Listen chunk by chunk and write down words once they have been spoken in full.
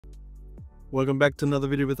Welcome back to another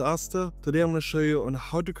video with Asta. Today I'm going to show you on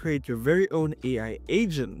how to create your very own AI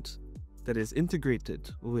agent that is integrated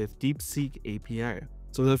with Deepseek API.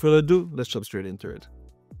 So without further ado, let's jump straight into it.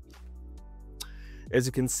 As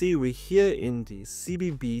you can see, we're here in the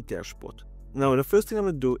CBB dashboard. Now the first thing I'm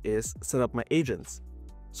going to do is set up my agents.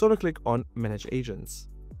 So I'm going to click on Manage Agents.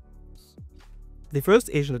 The first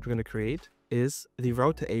agent that we're going to create is the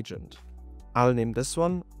router agent. I'll name this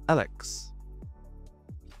one Alex.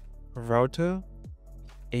 Router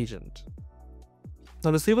agent.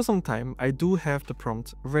 Now to save us some time, I do have the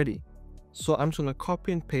prompts ready. So I'm just going to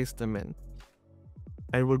copy and paste them in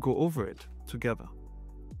and we'll go over it together.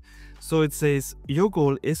 So it says, your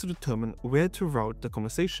goal is to determine where to route the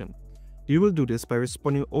conversation. You will do this by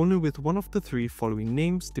responding only with one of the three following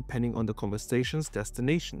names depending on the conversation's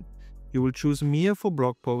destination. You will choose Mia for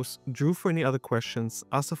blog posts, Drew for any other questions,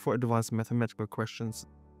 Asta for advanced mathematical questions.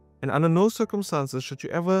 And under no circumstances should you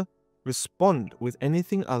ever respond with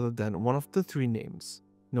anything other than one of the three names.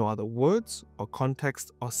 No other words or context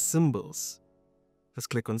or symbols. Let's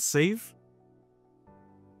click on Save.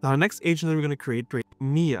 Now our next agent that we're going to create is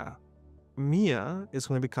Mia. Mia is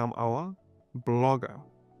going to become our blogger.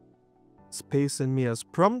 Space in Mia's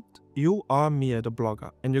prompt, you are Mia the blogger,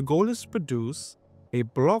 and your goal is to produce a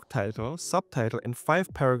blog title, subtitle, and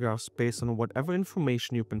 5 paragraphs based on whatever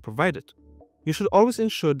information you've been provided. You should always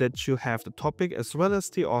ensure that you have the topic as well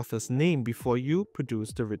as the author's name before you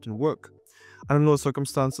produce the written work. Under no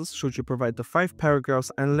circumstances should you provide the 5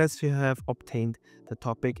 paragraphs unless you have obtained the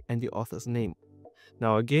topic and the author's name.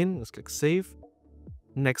 Now again, let's click Save.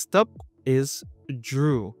 Next up is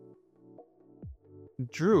Drew.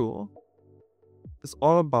 Drew is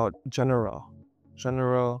all about general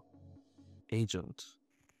agent.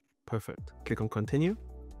 Perfect. Click on Continue.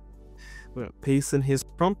 We're going to paste in his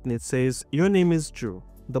prompt and it says, your name is Drew,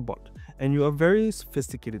 the bot, and you are a very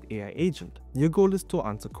sophisticated AI agent. Your goal is to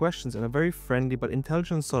answer questions in a very friendly but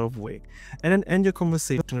intelligent sort of way, and then end your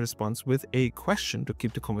conversation response with a question to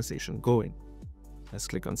keep the conversation going. Let's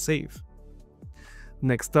click on Save.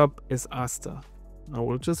 Next up is Asta. Now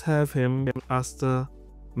we'll just have him Asta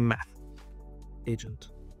Math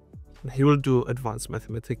agent. He will do advanced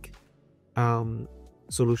mathematics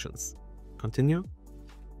solutions. Continue.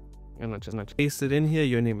 And I'm just paste it in here.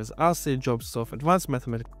 Your name is Asta, your job is of advanced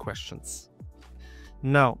mathematical questions.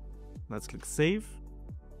 Now, let's click Save.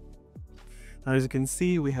 Now, as you can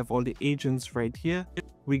see, we have all the agents right here.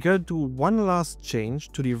 We gotta do one last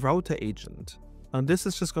change to the router agent. And this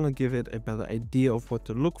is just gonna give it a better idea of what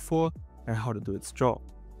to look for and how to do its job.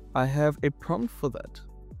 I have a prompt for that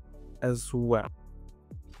as well.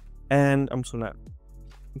 And I'm just gonna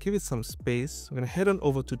give it some space. I'm gonna head on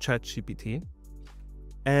over to ChatGPT.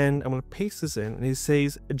 And I'm going to paste this in, and it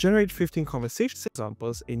says generate 15 conversation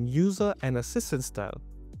examples in user and assistant style,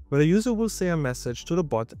 where the user will say a message to the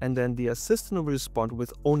bot and then the assistant will respond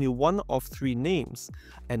with only one of 3 names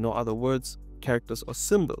and no other words, characters or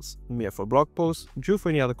symbols. Mia for blog posts, Drew for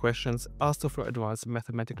any other questions, Asta for advanced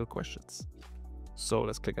mathematical questions. So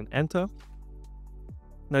let's click on Enter.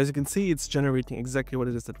 Now as you can see, it's generating exactly what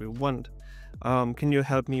it is that we want. Can you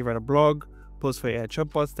help me write a blog post for AI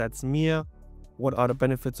chatbots? That's Mia. What are the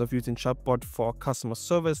benefits of using chatbot for customer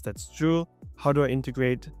service? That's Drew. How do I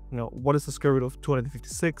integrate? What is the square root of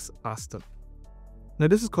 256? Asta. Now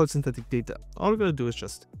this is called synthetic data. All we're going to do is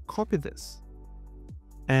just copy this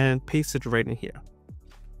and paste it right in here.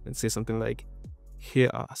 And say something like, here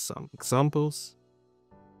are some examples.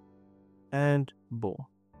 And boom.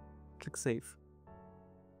 Click Save.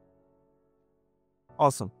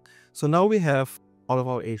 Awesome. So now we have all of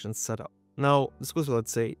our agents set up. Now, this goes without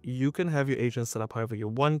saying, you can have your agent set up however you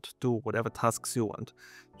want, do whatever tasks you want.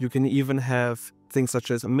 You can even have things such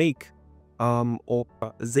as Make or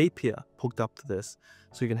Zapier hooked up to this.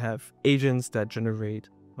 So you can have agents that generate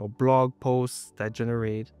blog posts, that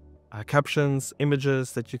generate captions,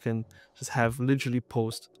 images that you can just have literally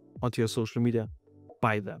post onto your social media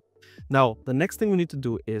by them. Now, the next thing we need to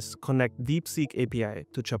do is connect Deepseek API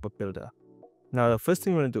to Chatbot Builder. Now, the first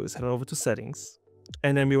thing we're going to do is head over to Settings.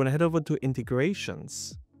 And then we want to head over to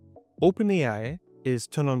Integrations. OpenAI is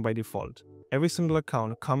turned on by default. Every single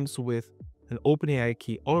account comes with an OpenAI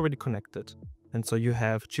key already connected. And so you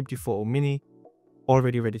have GPT-4o Mini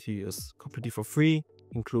already ready to use, completely for free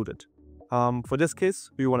included. For this case,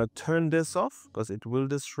 we want to turn this off because it will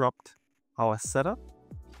disrupt our setup.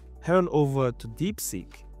 Head on over to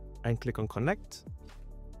Deepseek and click on Connect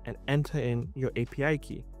and enter in your API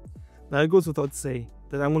key. Now it goes without saying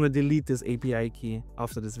that I'm going to delete this API key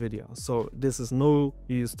after this video. So this is no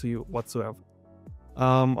use to you whatsoever.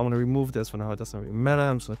 I'm going to remove this for now. It doesn't really matter.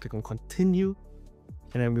 I'm just going to click on Continue.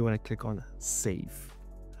 And then we want to click on Save.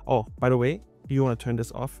 Oh, by the way, you want to turn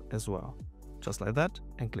this off as well. Just like that,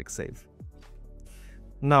 and click save.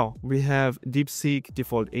 Now we have Deepseek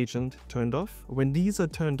default agent turned off. When these are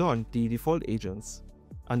turned on, the default agents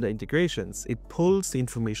under integrations, it pulls the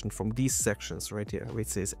information from these sections right here where it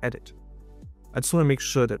says edit. I just want to make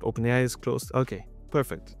sure that OpenAI is closed. Okay,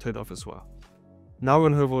 perfect, turned off as well. Now we're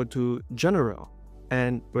going to head over to general,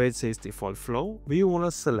 and where it says default flow, we want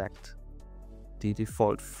to select the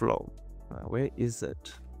default flow. Where is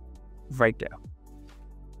it? Right there.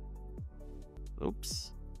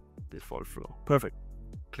 Oops, default flow, perfect.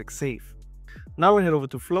 Click save. Now we head over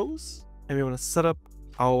to flows, and we want to set up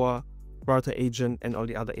our router agent and all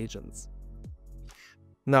the other agents.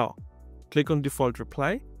 Now click on default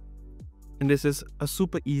reply, and this is a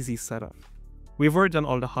super easy setup. We've already done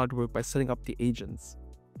all the hard work by setting up the agents.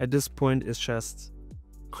 At this point, it's just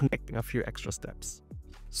connecting a few extra steps.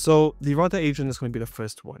 So the router agent is going to be the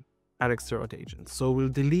first one, Alex the router agent. So we'll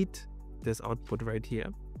delete this output right here,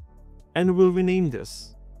 and we'll rename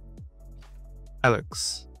this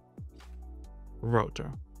Alex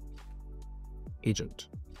router agent.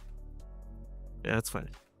 Yeah, that's fine.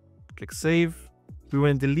 Click save. We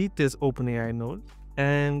want to delete this OpenAI node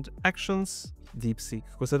and actions Deepseek,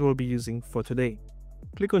 because that we'll be using for today.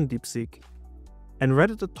 Click on Deepseek, and right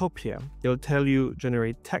at the top here, it'll tell you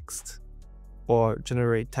generate text or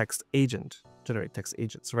generate text agent. Generate text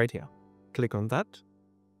agents right here. Click on that.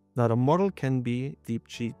 Now the model can be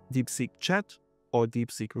Deepseek Chat or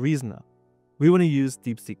Deepseek Reasoner. We want to use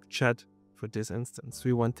Deepseek Chat for this instance.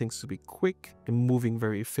 We want things to be quick and moving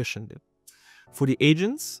very efficiently. For the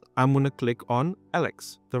agents, I'm going to click on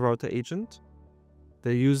Alex, the router agent.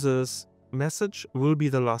 The user's message will be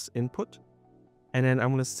the last input. And then I'm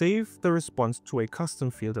going to save the response to a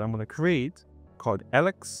custom field that I'm going to create called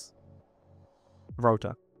Alex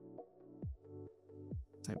router.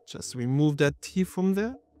 Just remove that T from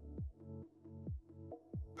there.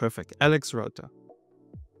 Perfect. Alex router.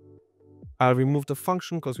 I'll remove the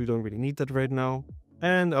function because we don't really need that right now.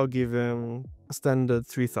 And I'll give him a standard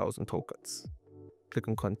 3000 tokens. Click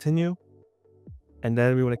on continue. And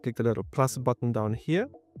then we want to click the little plus button down here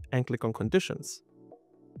and click on conditions.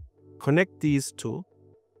 Connect these two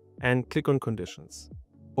and click on conditions.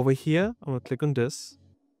 Over here, I'm going to click on this,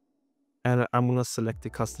 and I'm going to select the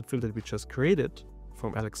custom field that we just created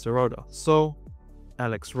from Alex the router. So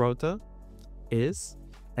Alex router is,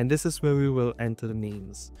 and this is where we will enter the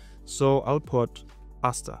names. So I'll put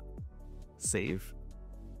Asta, save,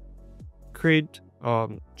 create,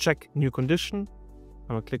 check new condition.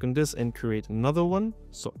 I'm going to click on this and create another one.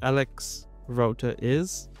 So Alex router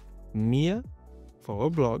is Mia for our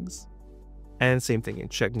blogs. And same thing in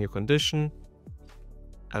check new condition.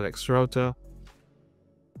 Alex router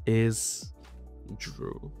is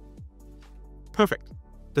Drew. Perfect.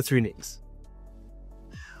 The three names.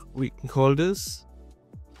 We can call this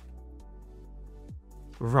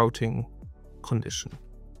routing condition.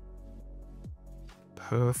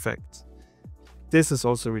 Perfect. This is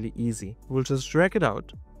also really easy. We'll just drag it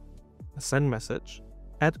out, send message,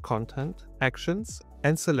 add content, actions,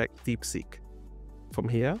 and select Deepseek. From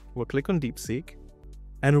here, we'll click on Deepseek,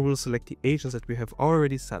 and we'll select the agents that we have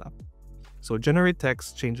already set up. So generate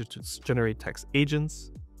text, change it to generate text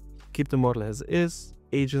agents, keep the model as is.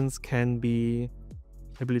 Agents can be,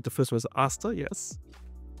 I believe the first one was Asta, yes.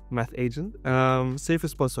 Math agent. Save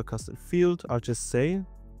response to a custom field. I'll just say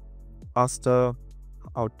Asta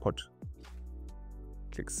output.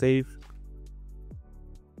 Click save.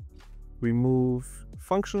 Remove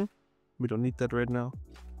function. We don't need that right now.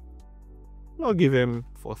 I'll give him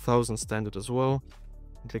 4000 standard as well.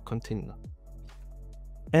 Click continue.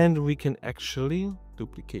 And we can actually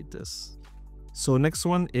duplicate this. So next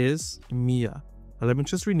one is Mia. Now let me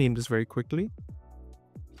just rename this very quickly.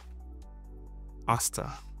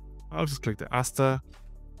 Asta. I'll just click the Asta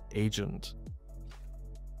agent.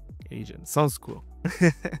 Agent. Sounds cool.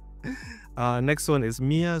 Next one is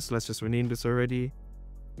Mia. So let's just rename this already.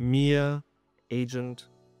 Mia agent.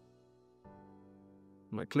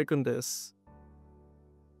 I'm gonna click on this.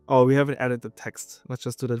 Oh, we haven't added the text. Let's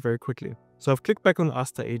just do that very quickly. So I've clicked back on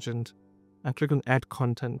Asta agent. I click on add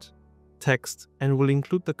content, text, and we'll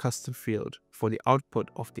include the custom field for the output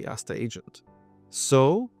of the Asta agent.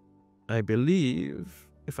 So I believe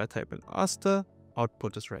if I type in Asta,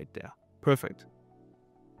 output is right there. Perfect.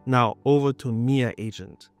 Now over to Mia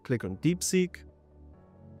agent. Click on Deepseek.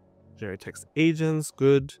 Generate text agents,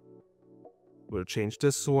 good. We'll change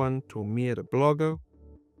this one to Mia the blogger.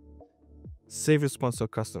 Save response to a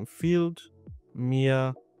custom field.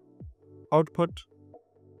 Mia output.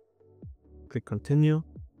 Click continue.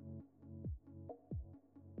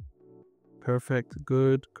 Perfect,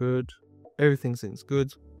 good, good. Everything seems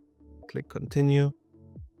good. click continue,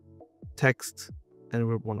 text, and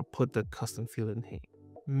we want to put the custom field in here.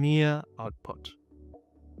 Mere output.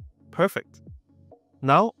 Perfect.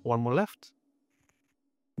 Now, one more left.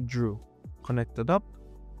 Drew. Connect it up.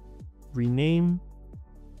 Rename.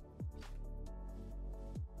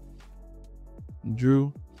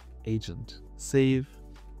 Drew agent. Save.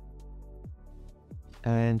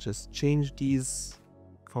 And just change these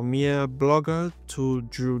from mere blogger to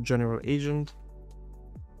Drew general agent.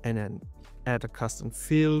 And then add a custom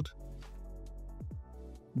field.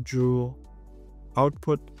 Drew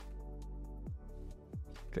output.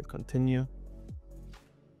 Click continue.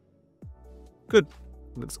 Good.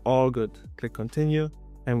 Looks all good. Click continue.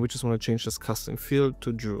 And we just want to change this custom field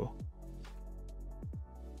to Drew.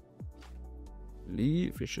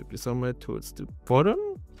 Leave. It should be somewhere towards the bottom.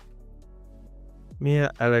 Mia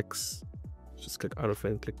Alex. Just click out of it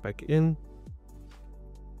and click back in.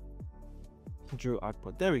 Drew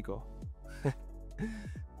output. There we go.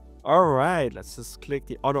 Alright, let's just click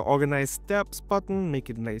the auto organize steps button, make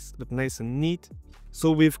it nice, look nice and neat.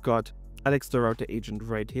 So we've got Alex the router agent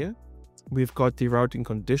right here. We've got the routing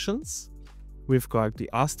conditions. We've got the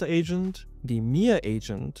Asta agent, the Mia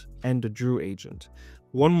agent, and the Drew agent.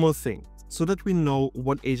 One more thing, so that we know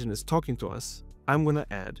what agent is talking to us, I'm gonna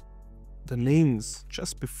add the names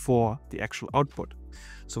just before the actual output.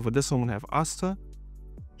 So for this one, I'm gonna have Asta,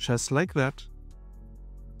 just like that.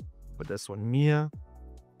 For this one, Mia.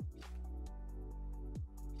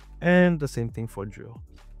 And the same thing for Drew.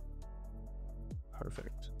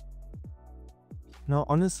 Perfect. Now,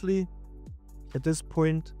 honestly, at this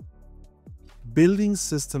point, building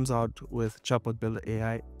systems out with Chatbot Builder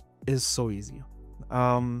AI is so easy.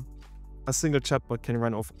 A single chatbot can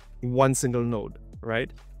run off one single node,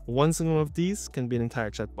 right? One single of these can be an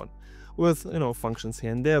entire chatbot with, functions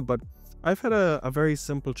here and there. But I've had a very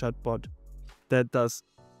simple chatbot that does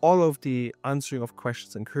all of the answering of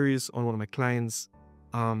questions and queries on one of my clients'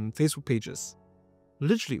 Facebook pages.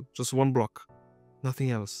 Literally just one block,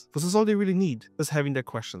 nothing else. This is all they really need, just having their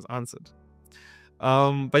questions answered.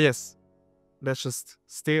 But yes, let's just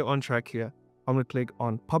stay on track here. I'm gonna click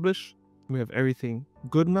on publish. We have everything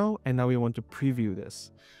good now, and now we want to preview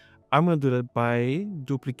this. I'm gonna do that by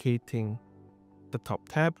duplicating the top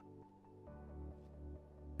tab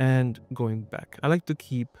and going back. I like to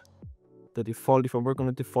keep the default. If I work on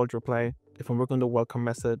the default reply, if I'm working on the welcome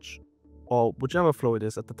message, or whichever flow it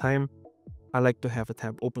is at the time, I like to have a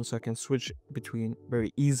tab open so I can switch between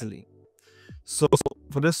very easily. So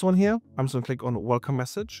for this one here, I'm just going to click on welcome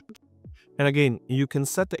message. And again, you can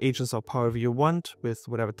set the agents up however you want with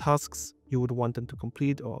whatever tasks you would want them to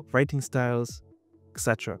complete or writing styles,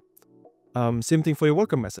 etc. Same thing for your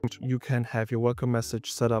welcome message. You can have your welcome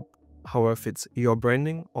message set up however fits your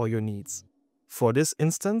branding or your needs. For this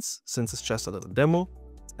instance, since it's just a little demo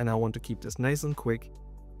and I want to keep this nice and quick,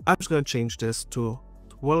 I'm just going to change this to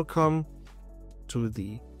welcome to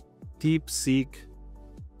the Deepseek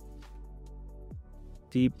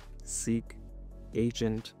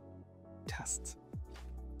agent test.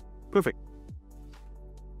 Perfect.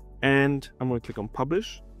 And I'm going to click on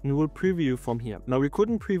publish and we will preview from here. Now we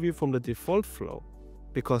couldn't preview from the default flow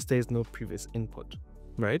because there is no previous input,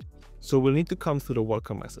 right? So we'll need to come through the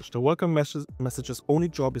welcome message. The welcome message's only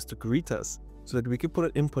job is to greet us so that we can put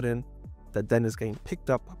an input in that then is getting picked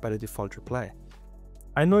up by the default reply.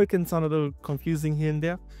 I know it can sound a little confusing here and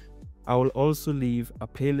there. I will also leave a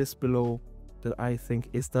playlist below that I think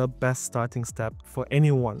is the best starting step for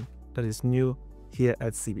anyone that is new here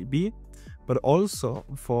at CBB, but also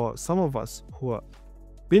for some of us who have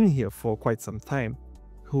been here for quite some time,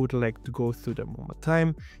 who would like to go through them one more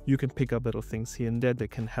time. You can pick up little things here and there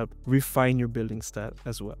that can help refine your building style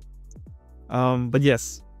as well. But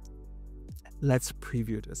yes, let's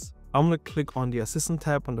preview this. I'm going to click on the assistant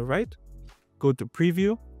tab on the right, go to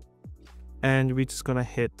preview, and we're just going to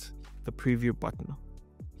hit the preview button.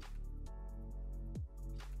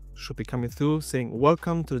 Should be coming through saying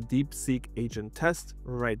welcome to the Deepseek agent test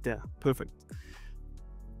right there. Perfect.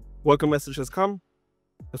 Welcome message has come.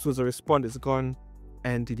 As soon as the response is gone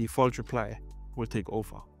and the default reply will take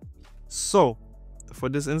over. So for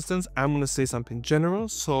this instance, I'm going to say something general.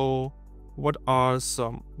 So what are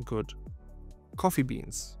some good coffee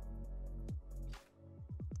beans?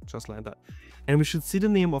 Just like that. And we should see the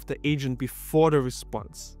name of the agent before the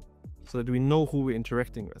response so that we know who we're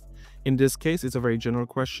interacting with. In this case, it's a very general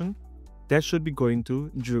question. That should be going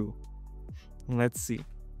to Drew. Let's see.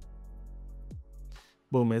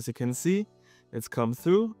 Boom, as you can see, it's come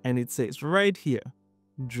through and it says right here,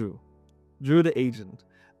 Drew. Drew the agent.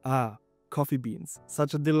 Ah, coffee beans.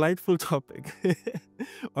 Such a delightful topic.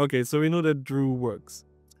 Okay, so we know that Drew works.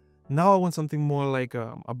 Now I want something more like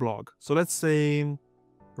a blog. So let's say,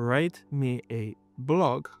 write me a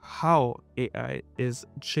blog how AI is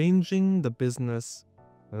changing the business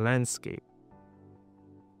landscape.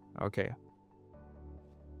 Okay.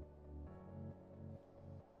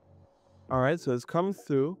 All right, so it's come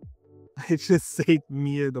through. It just said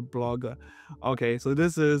Mia the blogger. Okay, so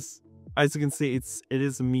this is, as you can see, it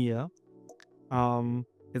is Mia.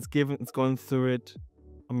 It's going through it.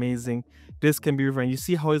 Amazing. This can be rewritten. You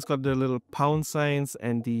see how it's got the little pound signs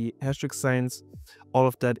and the asterisk signs. All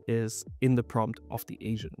of that is in the prompt of the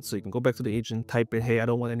agent. So you can go back to the agent, type in, hey, I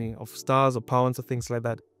don't want any of stars or pounds or things like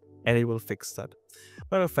that, and it will fix that.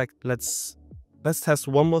 Matter of fact, let's test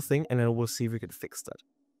one more thing and then we'll see if we can fix that.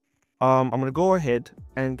 I'm gonna go ahead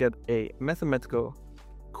and get a mathematical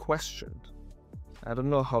question. I don't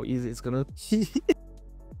know how easy it's gonna be.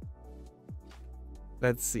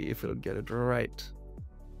 Let's see if it'll get it right.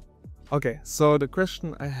 Okay, so the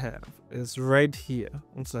question I have is right here.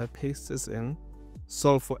 And so I paste this in,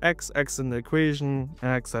 solve for x in the equation,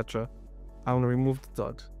 etc. I'm gonna remove the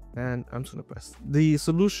dot and I'm just gonna press. The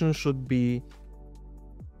solution should be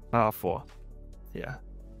R4. Yeah.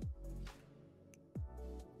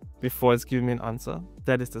 Before it's giving me an answer,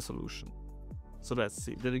 that is the solution. So let's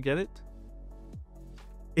see, did it get it?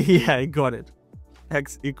 Yeah, I got it.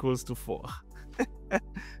 X equals to 4.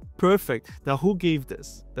 Perfect. Now, who gave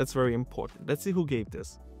this? That's very important. Let's see who gave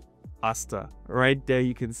this. Asta. Right there,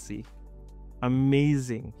 you can see.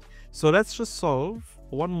 Amazing. So let's just solve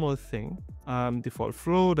one more thing. Default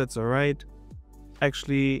flow, that's all right.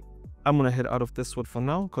 Actually, I'm gonna head out of this one for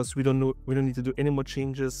now because we don't need to do any more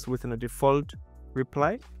changes within a default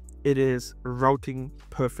reply. It is routing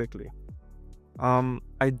perfectly.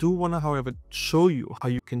 I do want to, however, show you how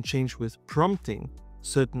you can change with prompting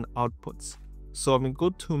certain outputs. So I'm going to go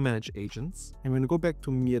to manage agents. I'm going to go back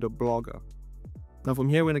to Mia the blogger. Now from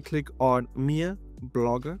here, we're going to click on Mia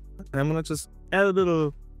blogger. And I'm going to just add a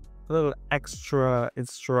little extra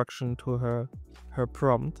instruction to her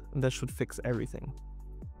prompt. And that should fix everything.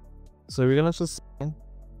 So we're going to just say,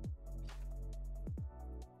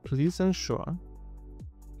 please ensure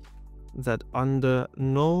that under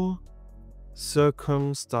no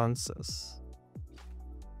circumstances,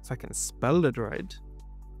 if I can spell it right,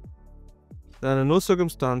 that under no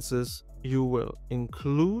circumstances you will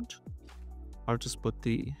include, I'll just put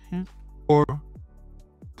the or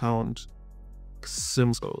count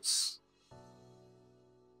symbols.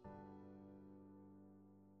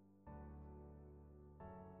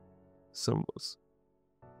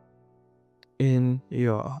 In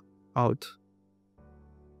your output.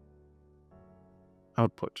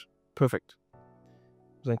 Perfect.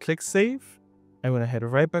 Then click save. I'm going to head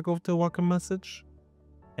right back over to the welcome message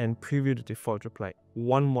and preview the default reply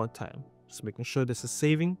one more time. Just making sure this is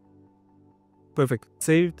saving. Perfect.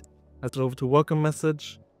 Saved. Let's go over to welcome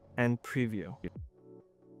message and preview.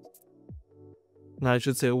 Now I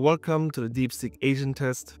should say welcome to the Deepseek agent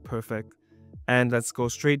test. Perfect. And let's go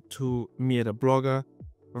straight to Mia the blogger.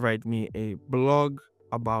 Write me a blog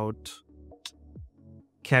about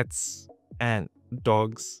cats and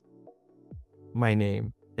dogs. My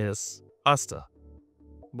name is Asta.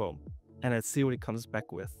 Boom. And let's see what it comes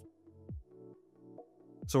back with.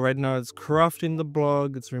 So right now it's crafting the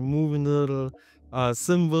blog, it's removing the little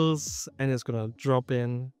symbols, and it's gonna drop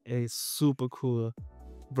in a super cool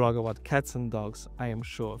blog about cats and dogs, I am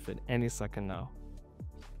sure of it, any second now.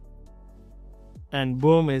 And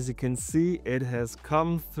boom, as you can see, it has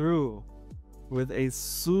come through with a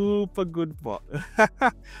super good blog.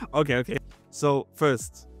 Okay. So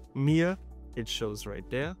first, Mia, it shows right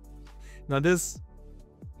there. Now this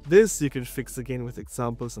you can fix again with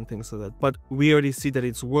examples and things like that. But we already see that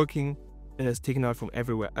it's working and it's taken out from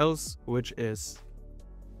everywhere else, which is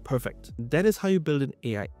perfect. That is how you build an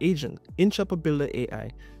AI agent in Chatbot Builder AI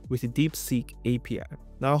with the Deepseek API.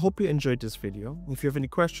 Now, I hope you enjoyed this video. If you have any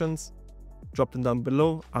questions, drop them down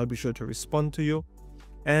below. I'll be sure to respond to you.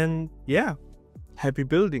 And yeah, happy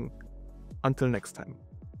building. Until next time.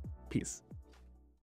 Peace.